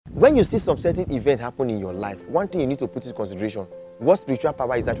When you see some certain event happen in your life, one thing you need to put in consideration, what spiritual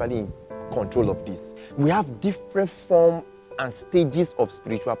power is actually in control of this. We have different forms and stages of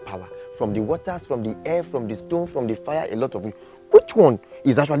spiritual power. From the waters, from the air, from the stone, from the fire, a lot of it. Which one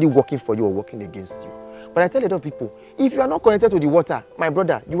is actually working for you or working against you? But I tell a lot of people, if you are not connected to the water, my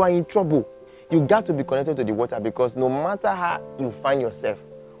brother, you are in trouble. You got to be connected to the water, because no matter how you find yourself,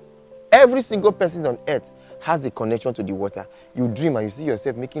 every single person on earth has a connection to the water. You dream and you see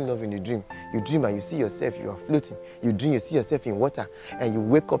yourself making love in the dream. You dream and you see yourself, you are floating. You dream, you see yourself in water, and you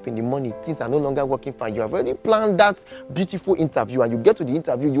wake up in the morning, things are no longer working fine. You have already planned that beautiful interview, and you get to the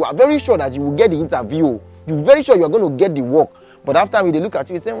interview. You are very sure that you will get the interview. You're very sure you are going to get the work. But after they look at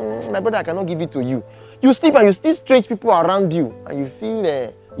you, they say, my brother, I cannot give it to you. You sleep and you see strange people around you, and you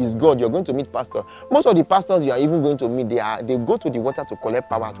feel it's God. You're going to meet pastor. Most of the pastors you are even going to meet, they go to the water to collect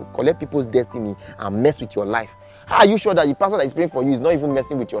power, to collect people's destiny and mess with your life. How are you sure that the pastor that is praying for you is not even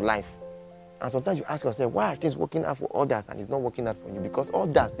messing with your life? And sometimes you ask yourself, why are things working out for others and it's not working out for you? Because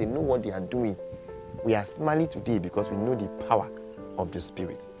others, they know what they are doing. We are smiling today because we know the power of the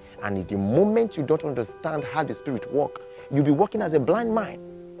Spirit. And in the moment you don't understand how the Spirit works, you'll be walking as a blind man.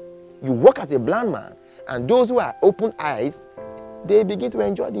 You walk as a blind man, and those who are open eyes, they begin to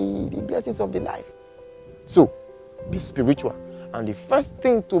enjoy the blessings of the life. So, be spiritual. And the first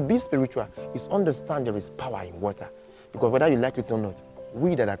thing to be spiritual is understand there is power in water. Because whether you like it or not,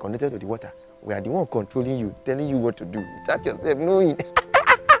 we that are connected to the water, we are the one controlling you, telling you what to do, without yourself knowing.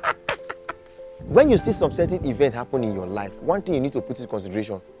 When you see some certain event happen in your life, one thing you need to put in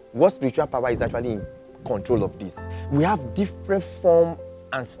consideration, what spiritual power is actually in control of this. We have different forms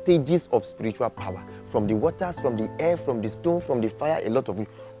and stages of spiritual power. From the waters, from the air, from the stone, from the fire, a lot of it.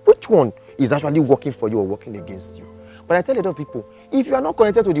 Which one is actually working for you or working against you? But I tell a lot of people, if you are not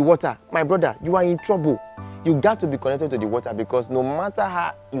connected to the water, my brother, you are in trouble. You got to be connected to the water, because no matter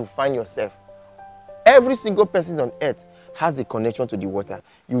how you find yourself, every single person on earth has a connection to the water.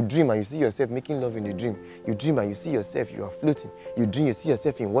 You dream and you see yourself making love in the dream. You dream and you see yourself, you are floating. You dream, you see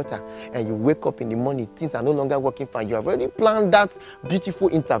yourself in water, and you wake up in the morning, things are no longer working fine. You have already planned that beautiful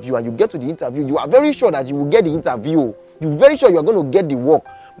interview, and you get to the interview. You are very sure that you will get the interview. You're very sure you are going to get the work.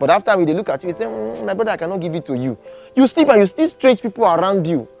 But after they look at you, they say, my brother, I cannot give it to you. You sleep and you see strange people around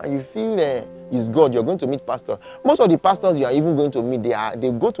you, and you feel it's God. You're going to meet pastor. Most of the pastors you are even going to meet,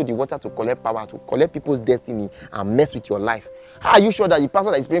 they go to the water to collect power, to collect people's destiny and mess with your life. How are you sure that the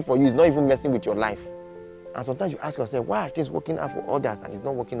pastor that is praying for you is not even messing with your life? And sometimes you ask yourself, why are things working out for others and it's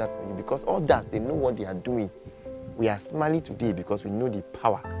not working out for you? Because others, they know what they are doing. We are smiling today because we know the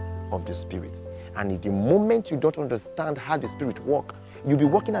power of the Spirit. And in the moment you don't understand how the Spirit works, you'll be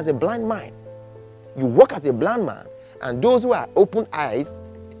walking as a blind man. You walk as a blind man, and those who are open eyes,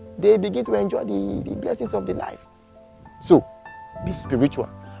 they begin to enjoy the blessings of the life. So, be spiritual.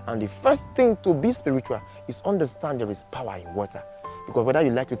 And the first thing to be spiritual is understand there is power in water. Because whether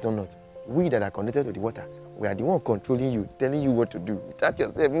you like it or not, we that are connected to the water, we are the one controlling you, telling you what to do, without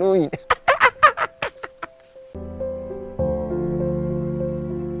yourself knowing.